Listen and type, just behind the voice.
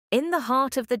In the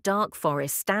heart of the dark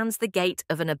forest stands the gate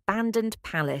of an abandoned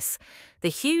palace, the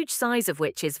huge size of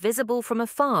which is visible from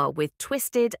afar with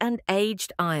twisted and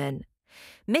aged iron.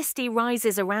 Misty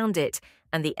rises around it,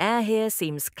 and the air here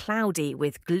seems cloudy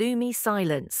with gloomy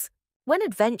silence. When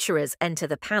adventurers enter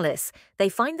the palace, they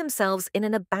find themselves in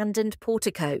an abandoned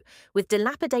portico with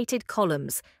dilapidated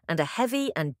columns and a heavy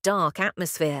and dark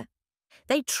atmosphere.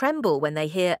 They tremble when they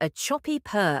hear a choppy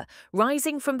purr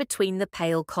rising from between the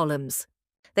pale columns.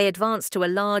 They advance to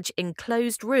a large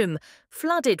enclosed room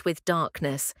flooded with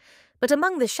darkness, but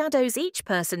among the shadows each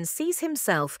person sees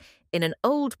himself in an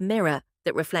old mirror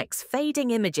that reflects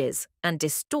fading images and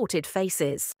distorted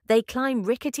faces. They climb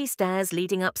rickety stairs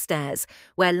leading upstairs,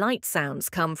 where light sounds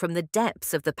come from the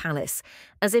depths of the palace,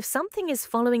 as if something is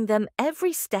following them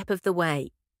every step of the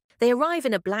way. They arrive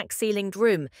in a black-ceilinged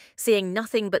room, seeing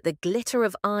nothing but the glitter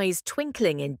of eyes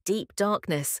twinkling in deep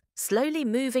darkness, slowly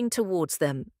moving towards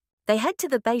them. They head to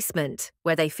the basement,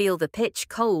 where they feel the pitch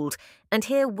cold and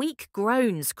hear weak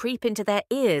groans creep into their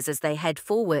ears as they head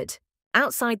forward.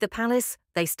 Outside the palace,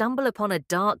 they stumble upon a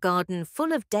dark garden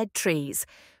full of dead trees,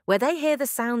 where they hear the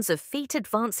sounds of feet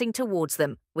advancing towards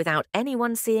them without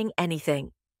anyone seeing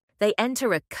anything. They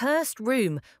enter a cursed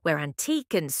room where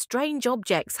antique and strange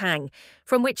objects hang,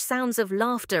 from which sounds of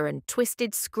laughter and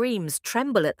twisted screams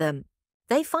tremble at them.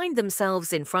 They find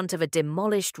themselves in front of a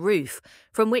demolished roof,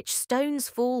 from which stones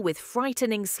fall with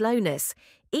frightening slowness,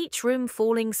 each room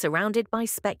falling surrounded by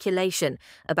speculation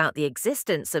about the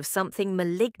existence of something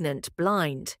malignant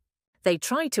blind. They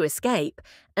try to escape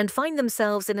and find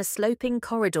themselves in a sloping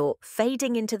corridor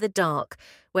fading into the dark,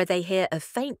 where they hear a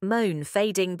faint moan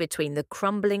fading between the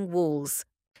crumbling walls.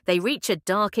 They reach a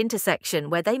dark intersection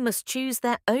where they must choose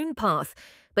their own path,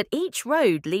 but each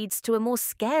road leads to a more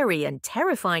scary and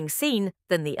terrifying scene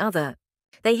than the other.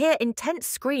 They hear intense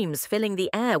screams filling the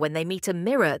air when they meet a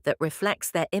mirror that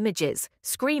reflects their images,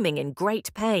 screaming in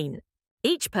great pain.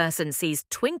 Each person sees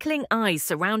twinkling eyes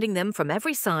surrounding them from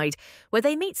every side, where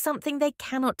they meet something they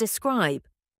cannot describe.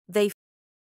 They find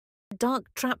a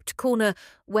dark trapped corner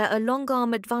where a long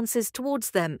arm advances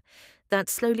towards them, that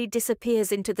slowly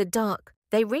disappears into the dark.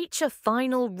 They reach a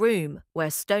final room where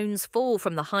stones fall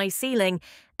from the high ceiling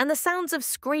and the sounds of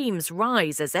screams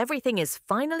rise as everything is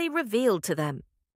finally revealed to them.